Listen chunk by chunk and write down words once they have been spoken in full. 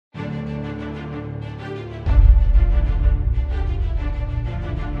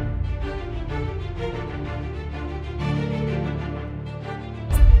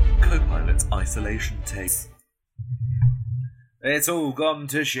isolation tape. It's all gone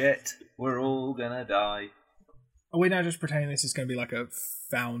to shit. We're all gonna die. Are we now just pretending this is going to be like a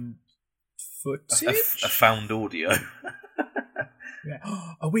found footage? A found audio. Yeah.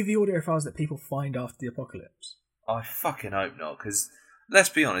 Are we the audiophiles that people find after the apocalypse? I fucking hope not, because let's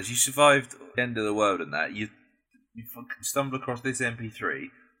be honest, you survived the end of the world and that. You fucking stumble across this MP3,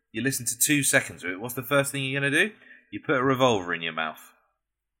 you listen to 2 seconds of it, what's the first thing you're going to do? You put a revolver in your mouth.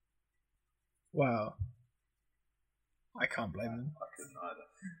 Wow. I can't blame them. I couldn't either.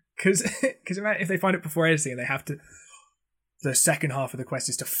 Because imagine if they find it before editing and they have to... The second half of the quest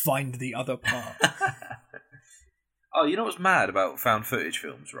is to find the other part. Oh, you know what's mad about found footage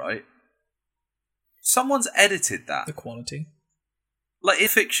films, right? Someone's edited that. The quality. Like, in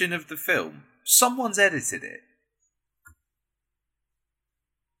fiction of the film, someone's edited it.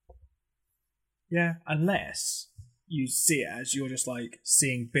 Yeah, unless you see it as you're just like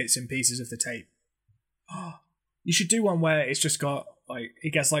seeing bits and pieces of the tape. You should do one where it's just got like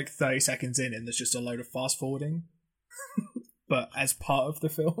it gets like 30 seconds in and there's just a load of fast forwarding, but as part of the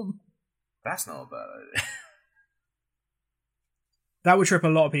film. That's not a bad idea. That would trip a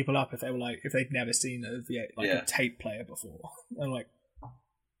lot of people up if they were like if they'd never seen a tape player before. And like,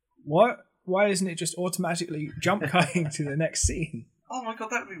 what? Why isn't it just automatically jump cutting to the next scene? Oh my god,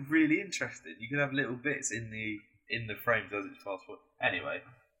 that would be really interesting. You could have little bits in the frames as it's fast forward. Anyway.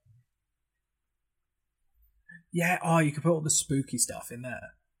 Yeah, you could put all the spooky stuff in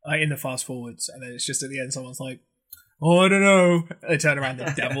there. Like in the fast forwards, and then it's just at the end someone's like, oh, I don't know. They turn around,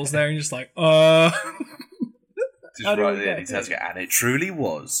 the devil's there, and you're just like, Just right there, he says, and it truly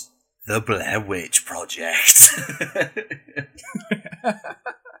was the Blair Witch Project.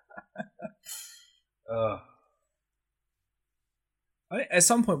 I think at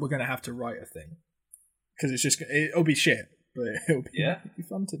some point we're going to have to write a thing. Because it'll be shit, but it'll be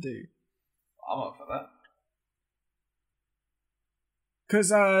fun to do. I'm up for that. Because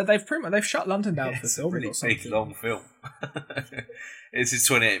they've shut London down for filming or something. It's a really big, long film. It's his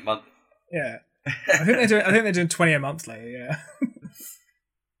 28 month. Yeah. I think they're doing 28 months later, yeah.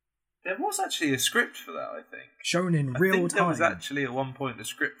 There was actually a script for that, I think. Shown in real time. There was actually at one point a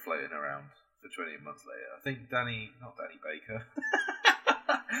script floating around for 28 months later. I think not Danny Baker,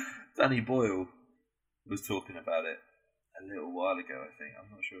 Danny Boyle was talking about it a little while ago, I think. I'm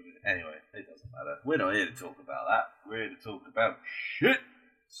not sure. Anyway, it doesn't matter. We're not here to talk about that. We're here to talk about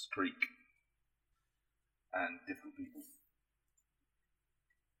Schitt's Creek and difficult people.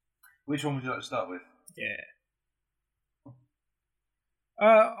 Which one would you like to start with? Yeah.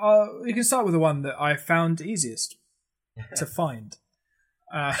 You can start with the one that I found easiest to find.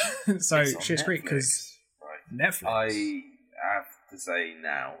 So Schitt's Creek, because Netflix. I have to say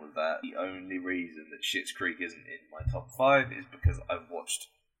now that the only reason that Schitt's Creek isn't in my top 5 is because I've watched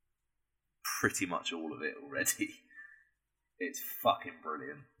pretty much all of it already. It's fucking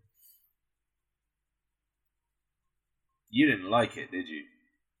brilliant. You didn't like it, did you?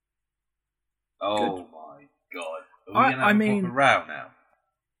 Oh Good. my god. Are we going to have a proper row now?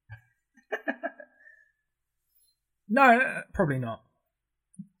 No, probably not.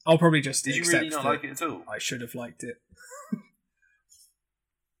 I'll probably just Did you accept really not like it at all? I should have liked it.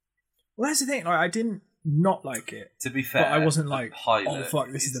 Well, that's the thing. Like, I didn't not like it. To be fair, but I wasn't like, oh fuck,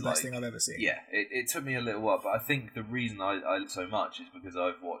 this is the best thing I've ever seen. Yeah, it took me a little while, but I think the reason I like so much is because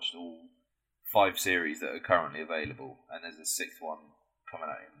I've watched all 5 series that are currently available, and there's a 6th one coming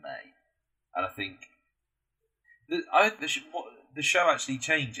out in May. And I think the show actually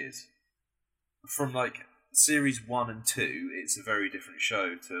changes from like series 1 and 2. It's a very different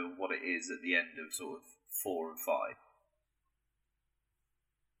show to what it is at the end of sort of 4 and 5.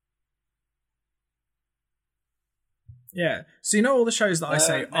 Yeah. So you know all the shows that I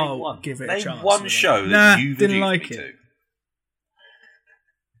say, give it a chance. Name one show that you didn't like it.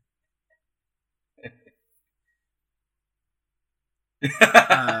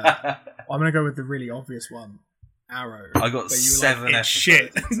 I'm gonna go with the really obvious one, Arrow. I got 7 episodes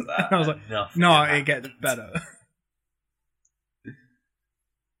shit. into that. I was like, no, it gets better.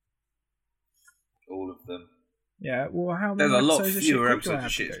 All of them. Yeah, well, how many There's a lot episodes fewer of episodes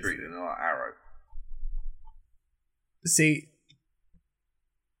of Schitt's Creek than Arrow. See,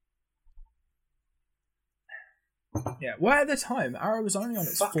 yeah, well, at the time, Arrow was only on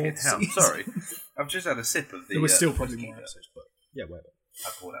its 4th season. Sorry, I've just had a sip of the... There was still probably more episodes, but yeah, whatever. I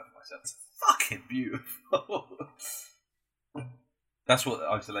poured out for myself. It's fucking beautiful. That's what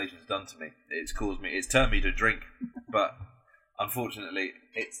isolation's done to me. It's turned me to drink, but unfortunately,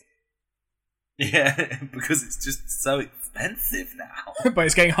 it's... Yeah, because it's just so expensive now. But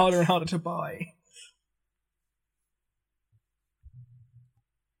it's getting harder and harder to buy.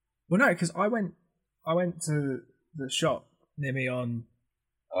 Well, no, because I went to the shop near me on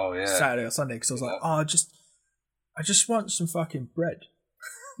Oh yeah. Saturday or Sunday because I was like, oh, I just want some fucking bread.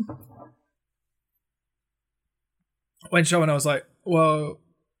 Went shopping, I was like, well,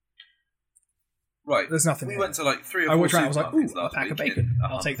 right. there's nothing. We here. went to like 3 or 4 I walked around. I was like, supermarkets ooh, a last pack of week bacon. in a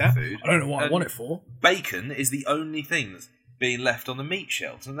I'll hunt take for that. food, I don't know what I and want it for. Bacon is the only thing that's being left on the meat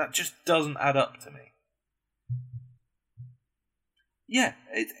shelves, and that just doesn't add up to me. Yeah,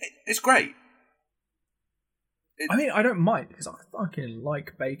 it's great. I mean, I don't mind because I fucking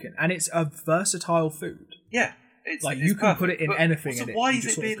like bacon, and it's a versatile food. Yeah, It's you you can perfect. put it in But anything. So and why you is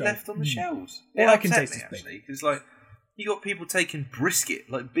just it sort of being go, left on the shelves? All It I can upset taste me, is bacon. actually, because like you got people taking brisket,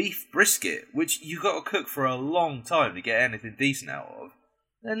 like beef brisket, which you got to cook for a long time to get anything decent out of.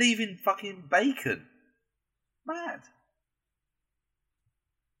 They're leaving fucking bacon. Mad.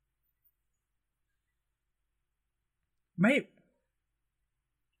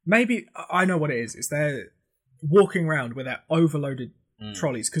 Maybe I know what it is. It's they're walking around with their overloaded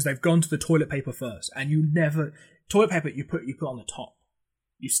trolleys because they've gone to the toilet paper first, and you never toilet paper you put on the top.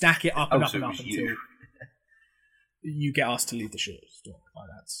 You stack it up and up and up until you get asked to leave the store. Like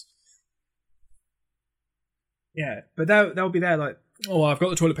that's yeah, but they'll be there like, oh, I've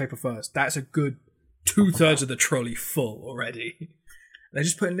got the toilet paper first. That's a good 2/3 of the trolley full already. They're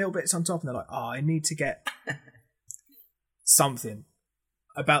just putting little bits on top, and they're like, oh, I need to get something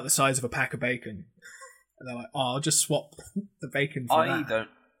about the size of a pack of bacon. And they're like, oh, I'll just swap the bacon for that. Don't.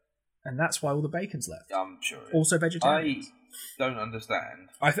 And that's why all the bacon's left. I'm sure. Also vegetarian. I don't understand.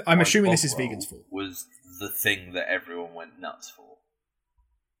 I'm assuming this is vegans' fault. Was the thing that everyone went nuts for.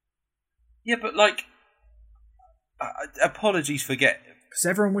 Yeah, but like, apologies for getting... Because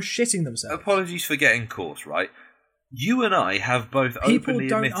everyone was shitting themselves. Apologies for getting coarse, right? You and I have both openly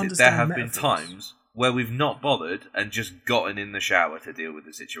admitted there have been times where we've not bothered and just gotten in the shower to deal with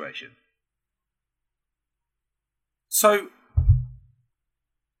the situation. So...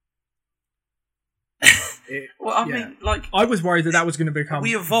 well, I mean, like... I was worried that was going to become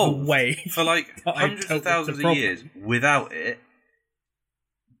we evolved the way for like hundreds of thousands of years without it.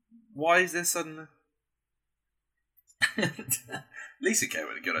 Why is there suddenly... Lisa came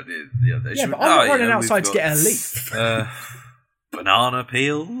with a good idea the other day. Yeah, but I'm not running outside to get a leaf. Banana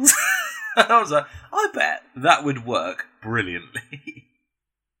peels. I was like, I bet that would work brilliantly.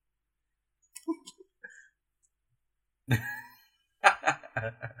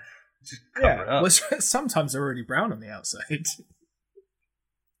 Just cover it up. Well, sometimes they're already brown on the outside.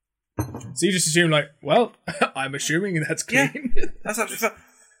 So you just assume, like, well, I'm assuming that's clean. Yeah, that's absolutely fine.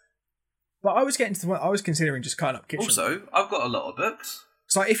 But I was getting to the point. I was considering just cutting up kitchen. Also, I've got a lot of books.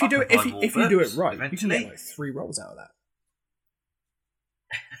 So like, if you do it, if you do it right, you can get like 3 rolls out of that.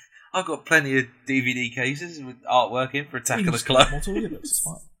 I've got plenty of DVD cases with artwork in for Attack of the Clones. It's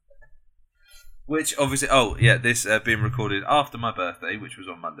fine. Which obviously, this being recorded after my birthday, which was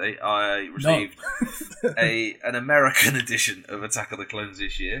on Monday. I received an American edition of Attack of the Clones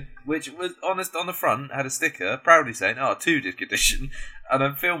this year, which was honest on the front, had a sticker proudly saying, 2-disc edition, and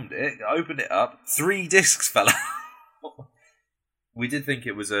I filmed it, opened it up, 3 discs fell out. We did think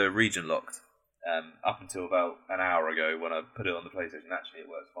it was region locked up until about an hour ago when I put it on the PlayStation. Actually, it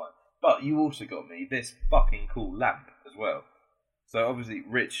works fine. But you also got me this fucking cool lamp as well. So obviously,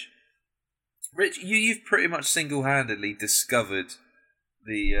 Rich, you've pretty much single-handedly discovered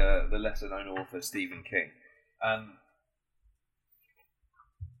the lesser-known author Stephen King.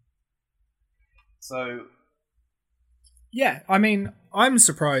 So, yeah, I mean, I'm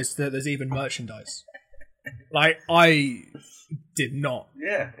surprised that there's even merchandise. Like, I did not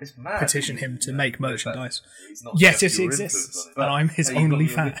it's mad. petition him to make merchandise. Yes, it exists, and I'm his only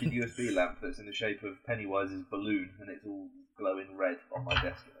fan. You've got your wicked USB lamp that's in the shape of Pennywise's balloon, and it's all glowing red on my desk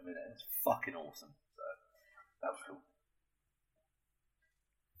at the minute. It's fucking awesome. So that was cool.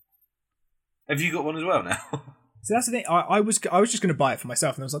 Have you got one as well now? So that's the thing. I was just going to buy it for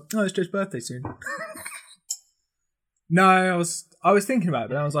myself, and I was like, oh, it's Joe's birthday soon. No, I was thinking about it,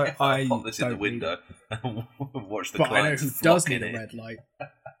 but I was like, I pop this in the window and watch the but I know clients who flock does need in a it. red light.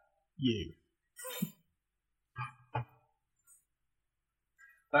 You.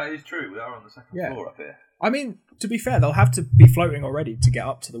 That is true. We are on the second floor up here. I mean, to be fair, they'll have to be floating already to get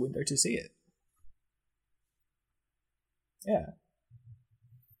up to the window to see it. Yeah.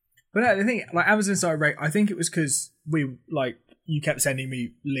 But no, the thing, like, Amazon started rate, I think it was because you kept sending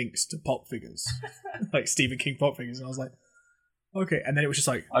me links to pop figures, like Stephen King pop figures, and I was like, okay. And then it was just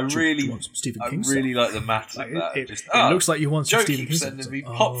like, I really want some Stephen King really stuff? like the maths of that. It looks like you want some Joe Stephen King keeps stuff. sending me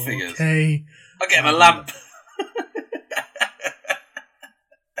Like, pop figures. Okay. I'll get him a lamp.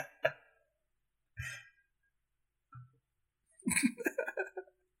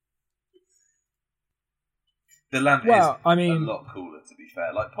 The lamp Well, is I mean, a lot cooler, to be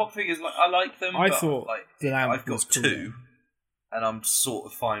fair. Like pop figures, like I like them. I but, thought like the lamp I've got was two, cooler. and I'm sort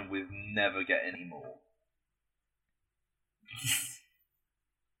of fine with never getting any more.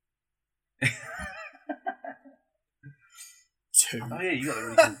 Two. Oh yeah, you got a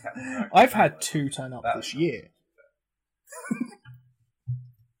really cool Captain America. I've had two turn up That this was nice. year.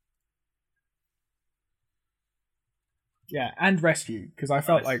 Yeah, and rescue, because I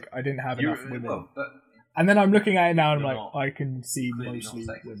felt Nice. like I didn't have enough women. Well, And then I'm looking at it now and I'm You're like, not- I can see clearly mostly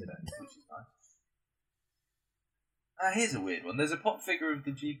not sexist women. then, which is nice. Here's a weird one. There's a pop figure of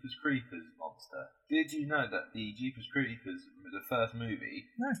the Jeepers Creepers monster. Did you know that the Jeepers Creepers, the first movie,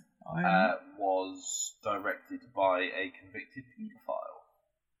 was directed by a convicted paedophile?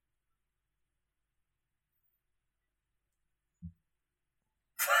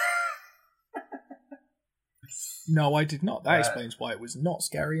 No, I did not. That explains why it was not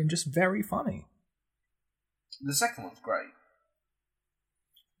scary and just very funny. The second one's great.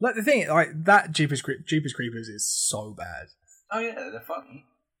 Like the thing, like that Jeepers Creepers is so bad. Oh yeah, they're funny.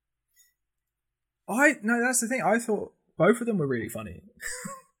 No, that's the thing. I thought both of them were really funny.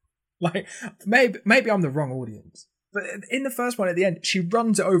 Like maybe I'm the wrong audience, but in the first one at the end, she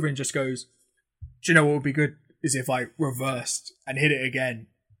runs it over and just goes, "Do you know what would be good is if I reversed and hit it again?"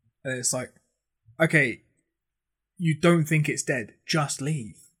 And it's like, okay, you don't think it's dead, just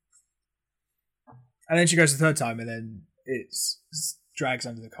leave. And then she goes the third time, and then it's drags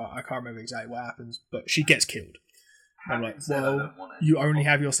under the car. I can't remember exactly what happens, but she gets killed. I'm like, well, you only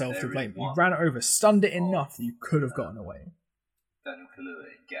have yourself to blame. You ran it over, stunned it enough that you could have gotten away. Daniel Kaluuya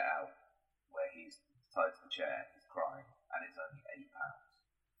in Get Out, where he's tied to the chair, he's crying, and it's only £8.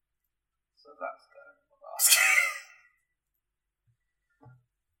 So that's going in the basket.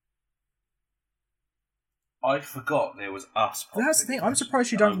 I forgot there was Us. But that's the thing. I'm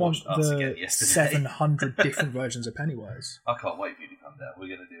surprised you don't want the 700 different versions of Pennywise. I can't wait for you to come down.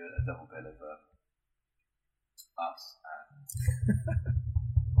 We're going to do a double bill of Us and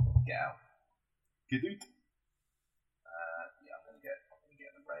Get Out. Good dude. Yeah, I'm gonna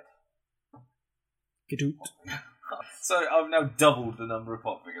get the red. Gadoot. So I've now doubled the number of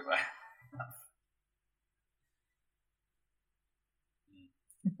pop figures I have.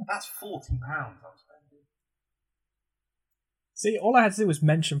 That's £40 I'm spending. See, all I had to do was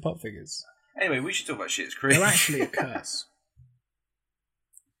mention pop figures. Anyway, we should talk about Schitt's Creek. They're actually a curse.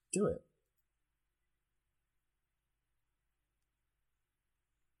 Do it.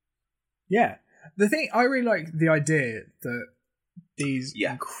 Yeah. The thing, I really like the idea that these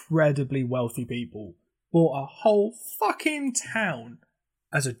incredibly wealthy people bought a whole fucking town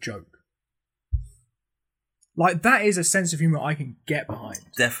as a joke. Like, that is a sense of humour I can get behind.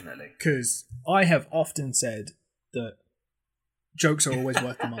 Definitely. Because I have often said that jokes are always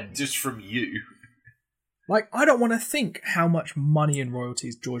worth the money. Just from you. Like, I don't want to think how much money and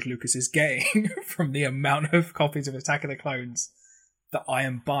royalties George Lucas is getting from the amount of copies of Attack of the Clones that I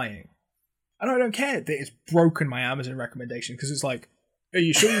am buying. And I don't care that it's broken my Amazon recommendation, because it's like, are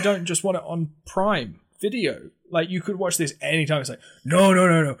you sure you don't just want it on Prime Video? Like, you could watch this anytime. It's like,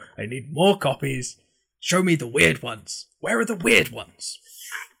 no. I need more copies. Show me the weird ones. Where are the weird ones?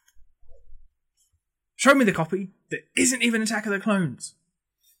 Show me the copy that isn't even Attack of the Clones.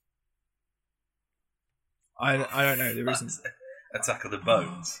 I don't know. There isn't. Attack of the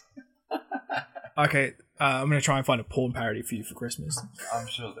Bones. Okay, I'm going to try and find a porn parody for you for Christmas. I'm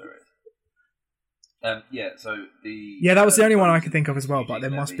sure there is. So the... Yeah, that was the only one I could think of as well, but there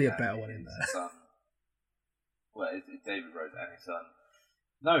must be a better one in there. Son. Well, it's David Rose and his son.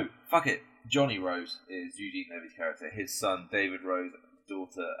 No, fuck it. Johnny Rose is Eugene Levy's character. His son, David Rose,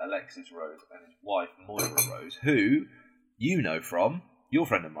 daughter, Alexis Rose, and his wife, Moira Rose, who you know from your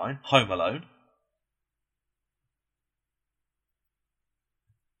friend of mine, Home Alone.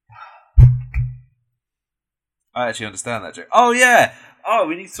 I actually understand that joke. Oh, yeah! Oh,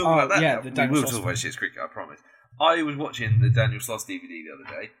 we need to talk about that yeah, now. the We Daniel will Sloss talk about Schitt's Creek, I promise. I was watching the Daniel Sloss DVD the other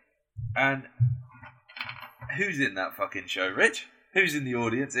day, and who's in that fucking show, Rich? Who's in the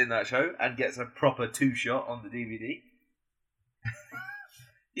audience in that show and gets a proper two-shot on the DVD?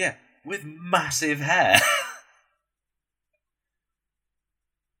 Yeah, with massive hair.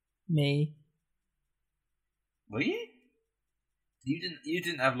 Me. Were you? You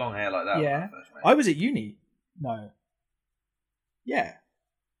didn't have long hair like that. Yeah. When I first met I was at uni. No. Yeah.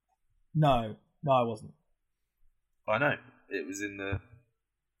 No, I wasn't. I know. It was in the...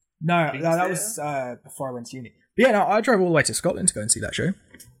 No, that was before I went to uni. But yeah, no, I drove all the way to Scotland to go and see that show.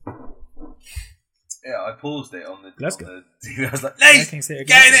 Yeah, I paused it on the Glasgow. TV. I was like, Lee, Can you see it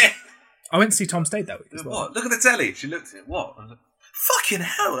get in again? it! I went to see Tom Stade that week as well. What? Look at the telly. She looked at it. What? I was like, fucking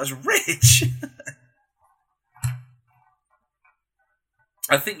hell, that's rich.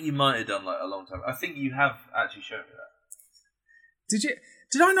 I think you might have done like a long time. I think you have actually shown me Did you?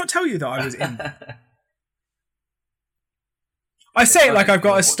 Did I not tell you that I was in? that. I say it like I've got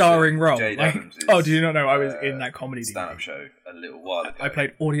a Watch starring it. role. Jade Like, Adams' oh, did you not know I was in that comedy stand-up DVD? show a little while ago. I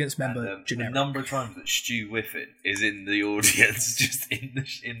played audience member And, the generic. number of times that Stu Whiffen is in the audience, just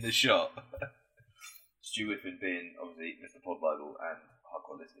in the shot. Stu Whiffen being obviously Mr. Pod Bible and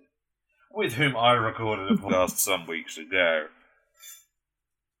Hardcore Listening, with whom I recorded a podcast some weeks ago.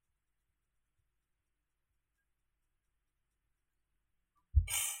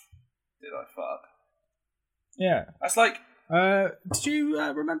 Did I fuck? Yeah. That's like. Did you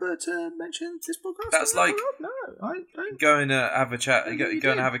remember to mention this podcast? That's like no, I don't. going to have a chat, going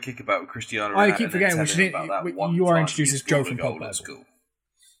to have a kickabout with Cristiano Ronaldo. I keep forgetting we should. You are introduced as Joe from Pod Bible. School.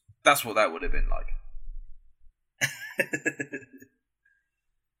 That's what that would have been like.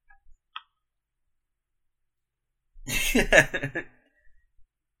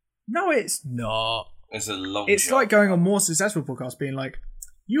 No, it's not. It's a long. It's shot. like going on more successful podcasts, being like,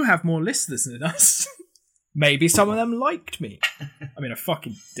 "You have more listeners than us." Maybe some of them liked me. I mean, I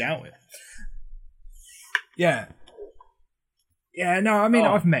fucking doubt it. Yeah. Yeah, no, I mean,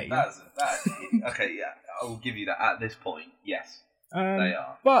 I've met you. Okay, yeah, I will give you that at this point. Yes, they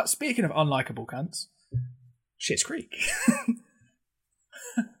are. But speaking of unlikable cunts, Schitt's Creek.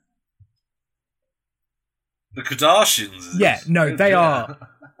 The Kardashians. Yeah, no, they are.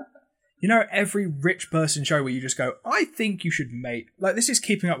 You know, every rich person show where you just go, I think you should make... Like, this is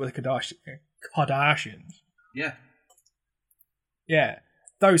Keeping Up with the Kardashians. Yeah. Yeah,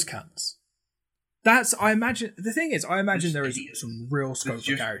 those cunts. That's, I imagine... The thing is, I imagine there is idiots. some real scope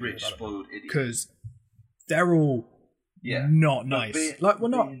for character rich, spoiled idiots. because they're all not nice. Not...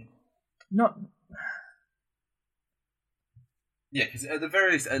 Yeah, because at the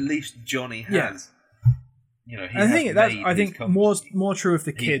very least, at least Johnny has... Yeah. You know, I think that's more true of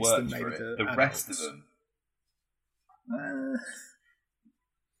the kids than maybe the rest of them.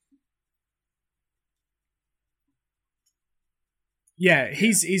 Yeah,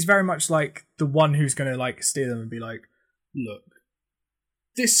 he's very much like the one who's going to like steer them and be like, look,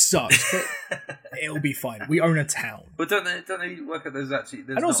 this sucks, but it'll be fine. We own a town. But don't they work out there's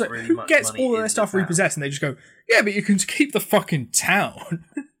and also, not really who much gets money all of in their stuff the town? repossessed and they just go, yeah, but you can keep the fucking town.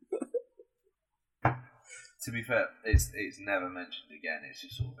 To be fair, it's never mentioned again. It's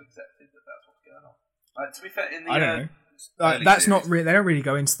just sort of accepted that that's what's going on. To be fair, in the I don't know. That's not really. They don't really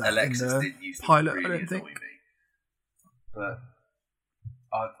go into that Alexis in the did used to pilot. really I don't think. annoy me, but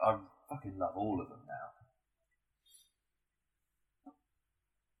I fucking love all of them now.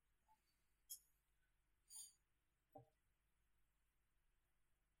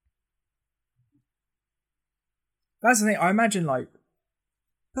 That's the thing. I imagine like,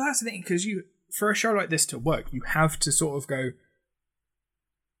 but that's the thing because for a show like this to work, you have to sort of go.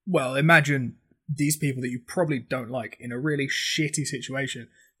 Well, imagine these people that you probably don't like in a really shitty situation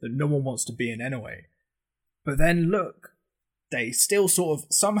that no one wants to be in anyway. But then look, they still sort of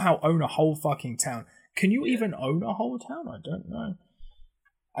somehow own a whole fucking town. Can you even own a whole town? I don't know.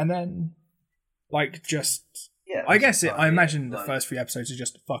 And then, like, just... Yeah, I guess I imagine the first few episodes are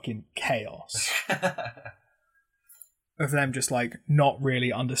just fucking chaos. Of them just, like, not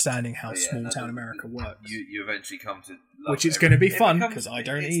really understanding how small town America works. You eventually come to... Which is going to be fun, because I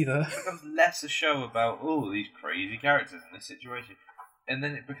don't either. It becomes less a show about, these crazy characters in this situation. And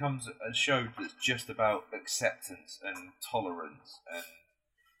then it becomes a show that's just about acceptance and tolerance and...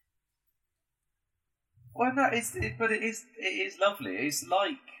 Well, no, but it is lovely. It's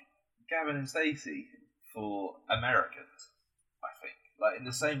like Gavin and Stacey for Americans, I think. Like, in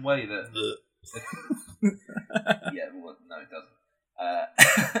the same way that... yeah, well, no, it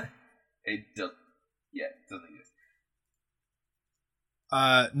doesn't. It does. Yeah, it doesn't exist.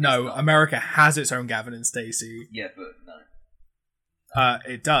 No, America has its own Gavin and Stacey. Yeah, but no.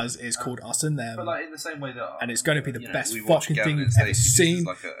 It does. It's called Us and Them. But like in the same way that, and it's going to be the best fucking thing you've ever seen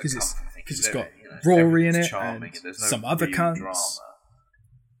because it's got Rory in it and some other cunts.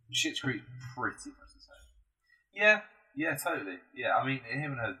 Schitt's Creek pretty much the same. Yeah, totally. Yeah, I mean,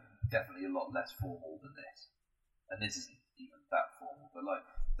 him and her definitely a lot less formal than this, and this isn't even that formal. But like,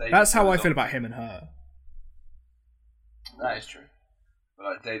 that's how I feel about him and her. That is true. But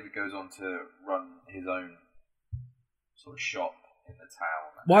like, David goes on to run his own sort of shop in the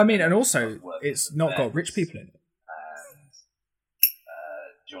town. Well, I mean, and also it's not got rich people in it. And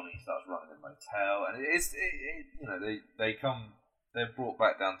Johnny starts running a motel, and they're brought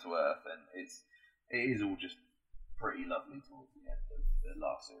back down to earth, and it is all just pretty lovely towards the end of the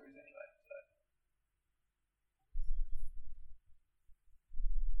last series, anyway. So.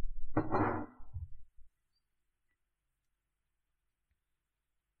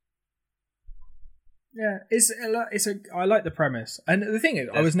 Yeah, I like the premise, and the thing is,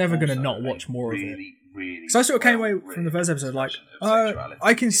 I was never going to not watch more of it. Really, so I sort of came away from the first episode like,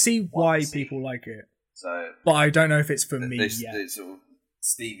 I can see why people like it, but I don't know if it's for me yet. This sort of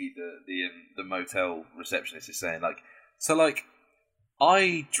Stevie, the motel receptionist, is saying like,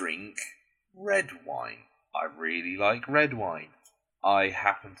 I drink red wine. I really like red wine. I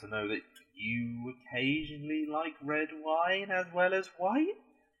happen to know that you occasionally like red wine as well as white.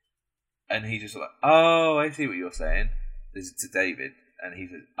 And he's just like, oh, I see what you're saying. This is to David. And he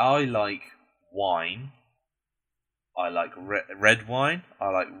says, I like wine. I like red wine. I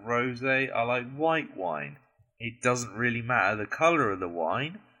like rosé. I like white wine. It doesn't really matter the colour of the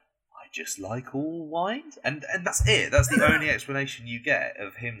wine. I just like all wines. And that's it. That's the only explanation you get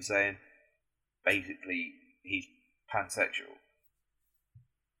of him saying, basically, he's pansexual.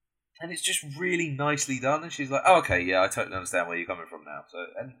 And it's just really nicely done. And she's like, oh, okay, yeah, I totally understand where you're coming from now. So,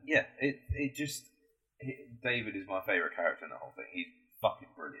 and yeah, David is my favourite character in the whole thing. He's fucking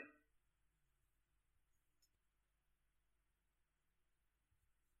brilliant.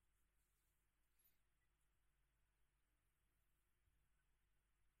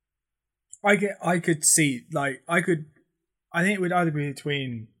 I could see, like, I think it would either be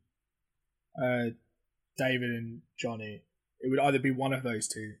between David and Johnny. It would either be one of those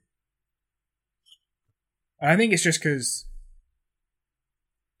two. And I think it's just because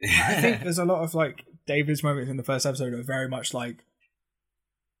I think there's a lot of, like, David's moments in the first episode are very much like,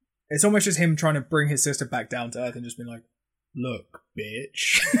 it's almost just him trying to bring his sister back down to earth and just being like, look,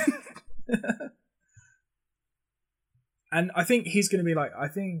 bitch. And I think he's going to be like,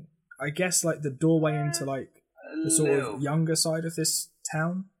 I guess, like, the doorway into, like, the sort of younger side of this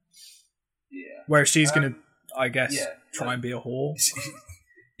town. Yeah. Where she's going to, I guess, try and be a whore.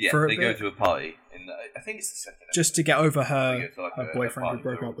 Yeah, they go to a party. I think it's the second episode. Just to get over her, like her boyfriend who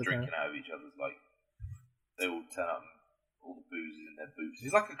broke up with her. Drinking out of each other's, like, they all turn up, all the booze is in their boots.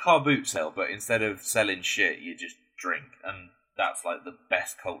 It's like a car boot sale, but instead of selling shit, you just drink. And that's, like, the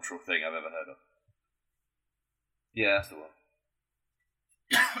best cultural thing I've ever heard of. Yeah, that's the one.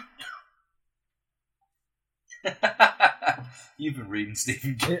 You've been reading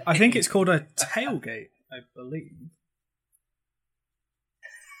Stephen King. I think it's called a tailgate, I believe.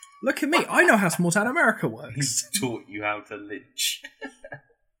 Look at me, I know how Small Town America works. He's taught you how to lynch.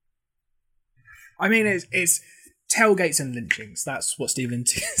 I mean, it's tailgates and lynchings. That's what Stephen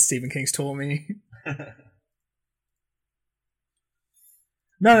King's taught me.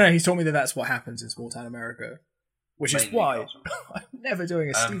 No, he's taught me that that's what happens in Small Town America. Which is why I'm never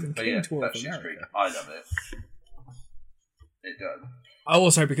doing a Stephen King tour of America. I love it. It does.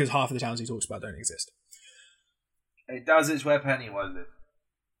 Also, because half of the towns he talks about don't exist. It does. It's where Pennywise lives.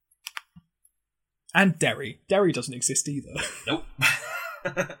 And Derry. Derry doesn't exist either. Nope.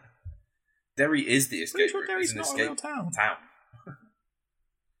 Derry is the escape room. Derry's not a real town.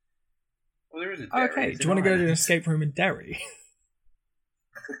 Well, there is a Derry. Okay, do you want to go to an escape room in Derry?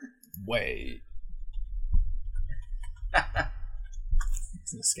 Wait.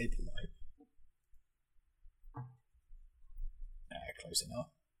 It's an escape life. Close enough.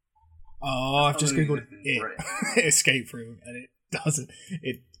 Oh, I've just googled it. Escape room, and it doesn't.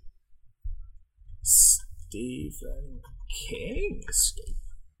 It. Stephen King escape.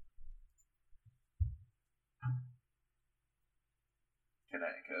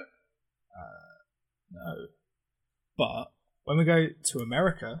 Connecticut. No. But when we go to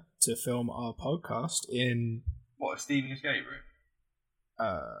America to film our podcast in what, a Stephen escape room?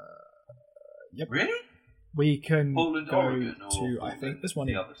 Yep. Really? We can Portland, go Oregon, to. I think there's one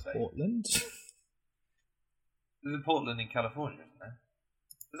in Portland. There's a Portland in California, isn't there?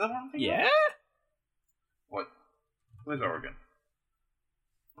 Is that one thing? Yeah. What? Where's Oregon?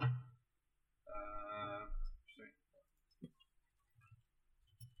 Well,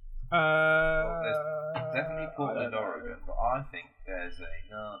 there's definitely Portland, Oregon, but I think there's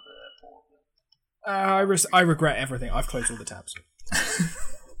another Portland. I regret everything. I've closed all the tabs.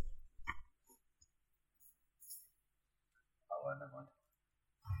 Oh, never mind.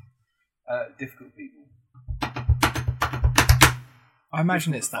 Difficult people. I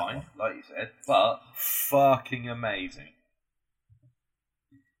imagine it's that one. Like you said, but fucking amazing.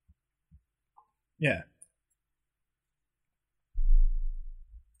 Yeah.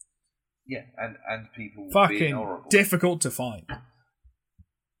 Yeah, and people fucking being horrible. Difficult to find.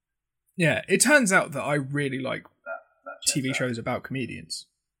 Yeah, it turns out that I really like that TV shows about comedians.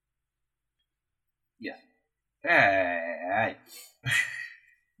 Yeah. Hey.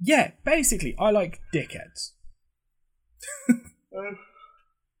 Yeah, basically, I like dickheads.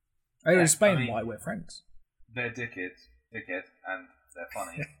 I explain why we're friends. They're dickheads, and they're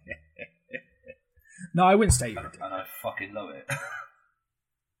funny. No, I wouldn't say you would. And I fucking love it.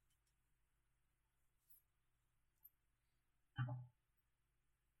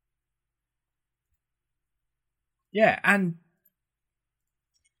 Yeah, and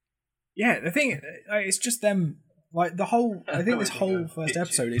the thing, it's just them. Like the whole, I think this whole first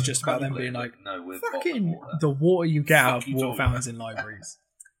episode is just about them being like, no, with fucking water. the water you get out of water fountains in libraries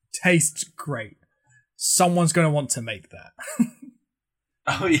tastes great. Someone's going to want to make that.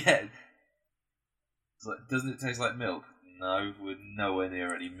 Oh yeah. It's like, doesn't it taste like milk? No, we're nowhere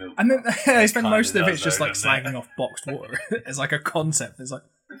near any milk. And then they spend most of does, it just like slagging off boxed water as like a concept. It's like,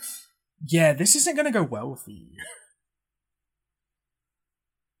 yeah, this isn't going to go well for you.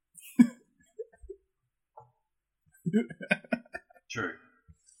 True.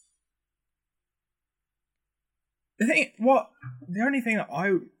 The only thing that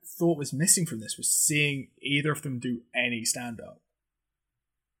I thought was missing from this was seeing either of them do any stand-up.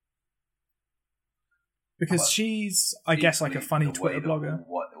 Because she's, I guess, like a funny Twitter blogger.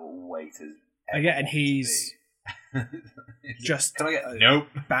 Waiters. Yeah, and he's just Can I get nope?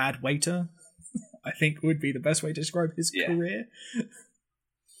 Bad waiter. I think would be the best way to describe his career.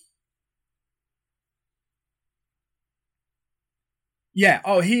 Yeah.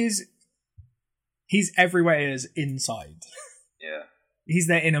 Oh, he's everywhere as inside. Yeah. He's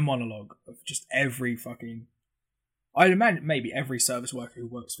their inner monologue of just every fucking. I'd imagine maybe every service worker who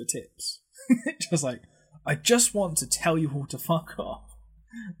works for tips. Just like, I just want to tell you all to fuck off,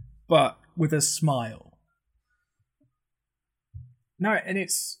 but with a smile. No, and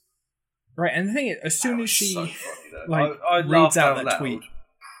it's right. And the thing is, as soon as she so funny, like I reads out loud that tweet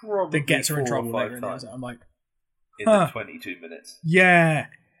that gets her in trouble later in the episode, I'm like, in the 22 minutes. Yeah.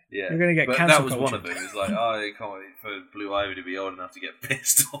 Yeah. You're going to get but cancel that was culture. one of them. It was like, I can't wait for Blue Ivy to be old enough to get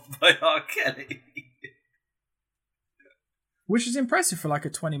pissed off by R. Kelly. Which is impressive for like a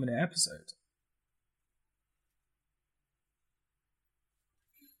 20-minute episode.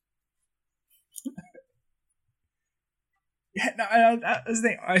 Yeah, no, that's the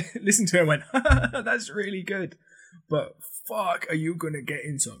thing. I listened to it and went, that's really good. But fuck, are you going to get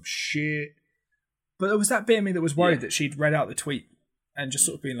in some shit? But there was that bit of me that was worried that she'd read out the tweet and just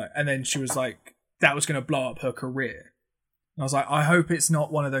sort of been like, and then she was like, that was going to blow up her career. And I was like, I hope it's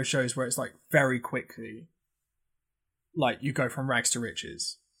not one of those shows where it's like very quickly, like you go from rags to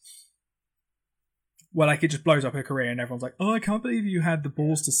riches. Well, like it just blows up her career and everyone's like, oh, I can't believe you had the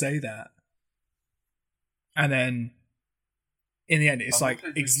balls to say that. And then in the end, it's like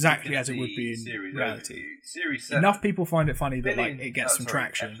exactly as it would be in reality. Series 7. Enough people find it funny that like it gets some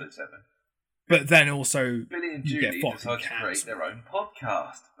traction. Episode 7. But then also, Billy and you Julie get decide fucking to create their own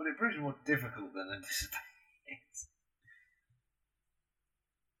podcast, but it proves more difficult than anticipated.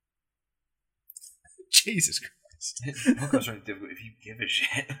 Jesus Christ. Podcasts are only difficult if you give a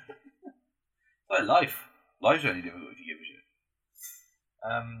shit. It's like life. Life's only difficult if you give a shit.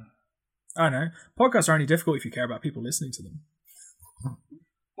 I don't know. Podcasts are only difficult if you care about people listening to them.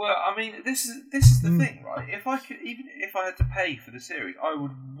 Well, I mean, this is the thing, right? If I could, even if I had to pay for the series, I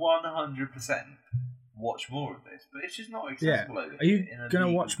would 100% watch more of this. But it's just not accessible. Yeah. Are you going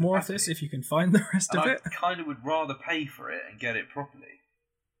to watch more of this if you can find the rest of it? I kind of would rather pay for it and get it properly.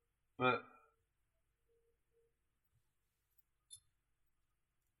 But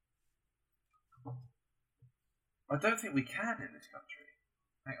I don't think we can in this country.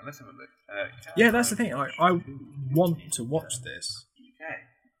 Hang on, let's have a look. Yeah, that's the thing. Like, I want to watch this. UK.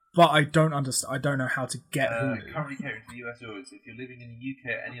 But I don't understand. I don't know how to get Hulu. Currently catering to the US audience. If you're living in the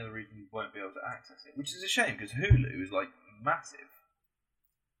UK or any other region, you won't be able to access it, which is a shame because Hulu is like massive.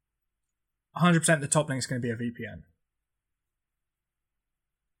 100% the top link is going to be a VPN.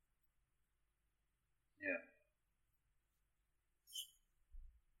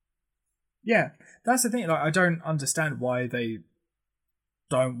 Yeah, that's the thing. Like, I don't understand why they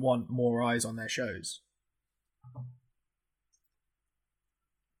don't want more eyes on their shows.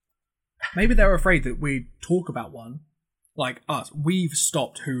 Maybe they're afraid that we talk about one, like us. We've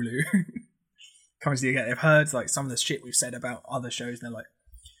stopped Hulu coming to the UK. They've heard like some of the shit we've said about other shows, and they're like,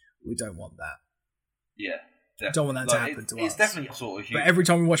 "We don't want that." Yeah, definitely. Don't want that to happen to us. It's definitely sort of huge. But every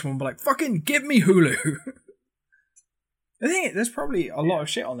time we watch one, we're like, "Fucking give me Hulu." I think there's probably a lot of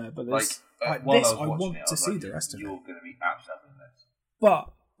shit on there, but there's this. I want to see the rest of it. You're going to be absolutely in this.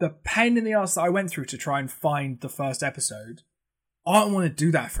 But the pain in the ass that I went through to try and find the first episode, I don't want to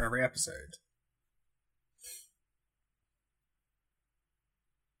do that for every episode.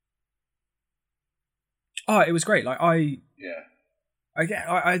 Oh, it was great. Like I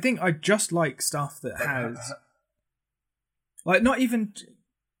think I just like stuff that has like not even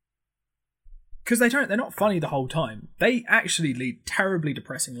because they're not funny the whole time. They actually lead terribly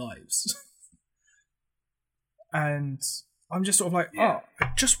depressing lives. And I'm just sort of like, Yeah. oh,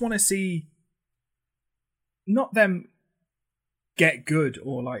 I just want to see not them get good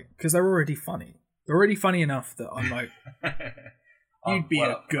or like, because they're already funny. They're already funny enough that I'm like, you'd be well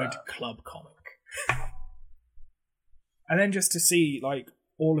a up for good that. club comic. And then just to see like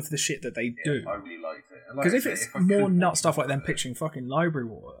all of the shit that they do. I really liked it. And Because I if said, it's I more could nut watch stuff like more them of it, pitching fucking library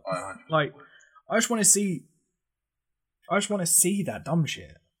water, I 100% like, would. I just want to see that dumb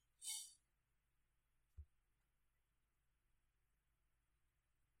shit.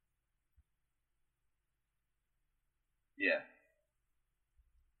 Yeah.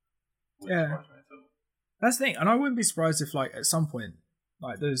 Yeah. Surprise me at all. That's the thing, and I wouldn't be surprised if like at some point,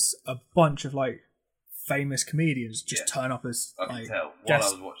 like there's a bunch of like famous comedians just Yeah. turn up as I can like tell. While I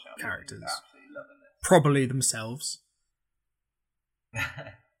guest was watching, I was characters. absolutely loving probably themselves. it.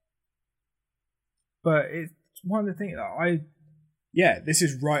 But it's one of the things that this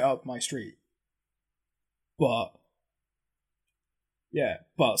is right up my street. But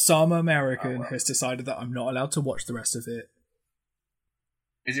some American Oh, well. has decided that I'm not allowed to watch the rest of it,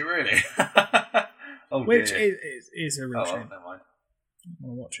 Is it really? Oh, which dear. is a real Oh, well, shame. never mind. I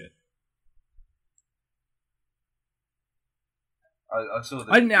want to watch it. I saw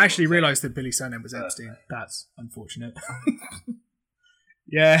that. I didn't actually realise that Billy's surname was Epstein. That's unfortunate.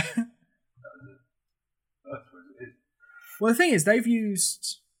 Yeah. That's what it is. Well, the thing is, they've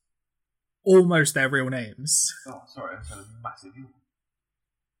used almost their real names Oh, sorry, I had a massive yawn.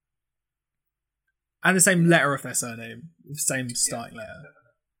 and the same letter of their surname, the same starting letter. Definitely.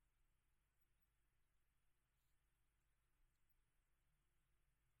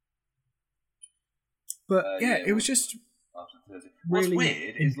 But Yeah, it was just After Thursday. What's really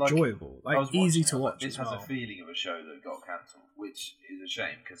weird is like enjoyable, I was like easy watching to it, watch. This as has well. a feeling of a show that got cancelled, which is a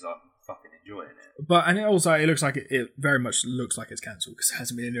shame because I'm fucking enjoying it. But and it also it looks like it very much looks like it's cancelled because there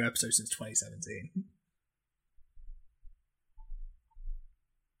hasn't been a new episode since 2017.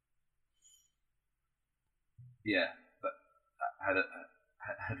 Yeah, but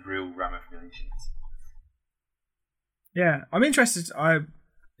had real ramifications. Yeah, I'm interested. I'm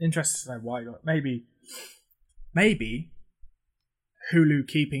interested to know why. Maybe Hulu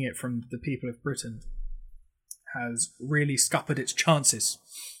keeping it from the people of Britain has really scuppered its chances.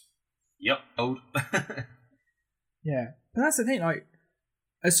 Yep, old. Yeah, but that's the thing. Like,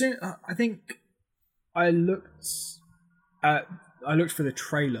 as soon I think I looked for the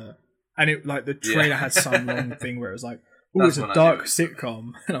trailer, and it like the trailer had some long thing where it was like, "Oh, That's it's a when I dark knew it was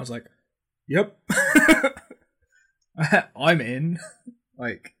sitcom," and I was like, "Yep, I'm in."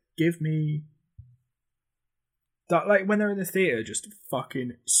 Like, give me that. Like when they're in the theater, just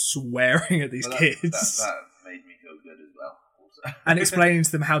fucking swearing at these Well, kids. that made me feel good as well. Also. And explaining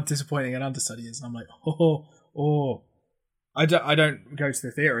to them how disappointing an understudy is, and I'm like, I don't go to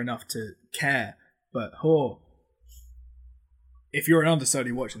the theater enough to care, but if you're an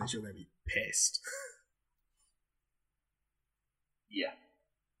understudy watching this, you're going to be pissed. Yeah.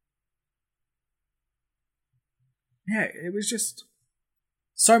 Yeah, it was just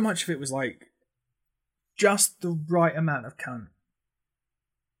so much of it was like just the right amount of cunt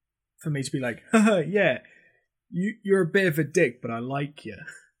for me to be like, yeah, you're a bit of a dick, but I like you.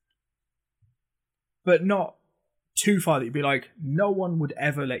 But not too far that you'd be like, no one would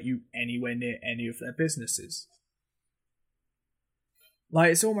ever let you anywhere near any of their businesses.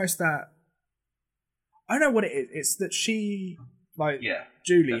 Like, it's almost that, I don't know what it is. It's that she, like, Yeah.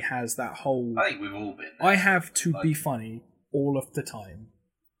 Julie has that whole, I think we've all been. I have to be funny all of the time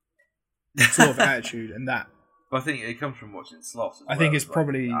sort of attitude, and that. But I think it comes from watching Sloss. I think it's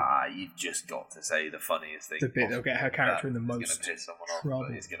probably you've just got to say the funniest thing. the bit that'll get her character in the It's most going to piss someone off, trouble.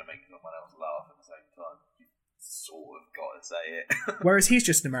 but it's going to make someone else laugh at the same time. You've sort of got to say it. Whereas he's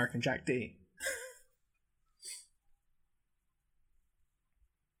just an American Jack D.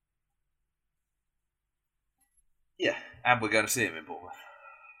 Yeah, and we're going to see him in Bournemouth.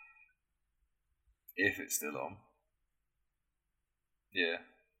 If it's still on. Yeah.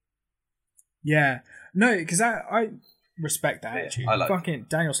 Yeah. No, because I respect that Yeah, attitude. I like fucking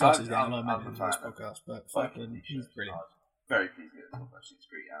Daniel Sloss is I'm- getting a lot of I'm money a in fan this of podcast, but Both fucking, of these he's shows. brilliant. I'm very pleased to talk about Schitt's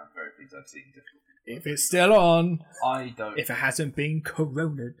Creek, and I'm very pleased I've seen difficult people. If it's still on, I don't. if it hasn't been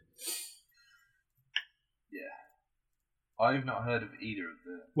coronaed. Yeah. I've not heard of either of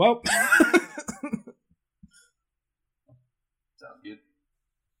the. Well, Sounds good.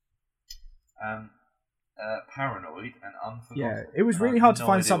 Paranoid and Unforgotten. yeah, it was And really I've hard to no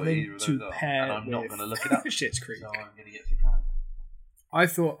find idea what either something of to those are, pair and I'm not with going to look it up. Schitt's Creek. So I'm going to get surprised. I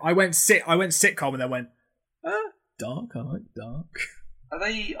thought I went sitcom and then went dark. I like dark. Are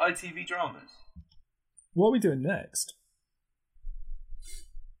they ITV dramas? What are we doing next?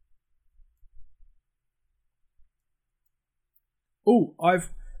 Oh, I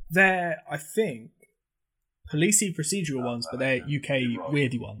think, policey procedural ones, but they're UK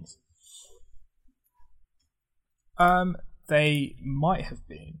weirdy ones. They might have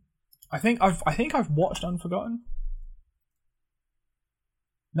been. I think I've watched Unforgotten.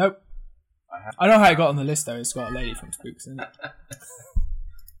 Nope. I know how it got on the list though. It's got a lady from Spooks in it.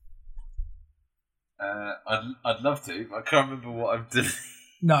 I'd love to, but I can't remember what I've done.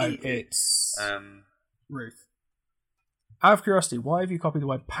 No, it's Ruth. Out of curiosity, why have you copied the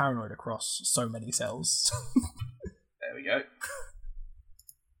word paranoid across so many cells? There we go.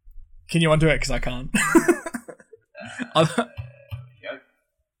 Can you undo it? Because I can't. There we go.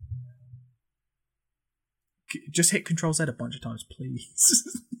 Just hit Control Z a bunch of times,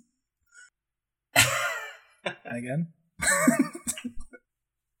 please. And again.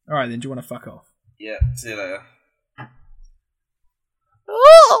 Alright then, do you want to fuck off? Yeah, see you later.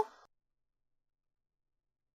 Oh!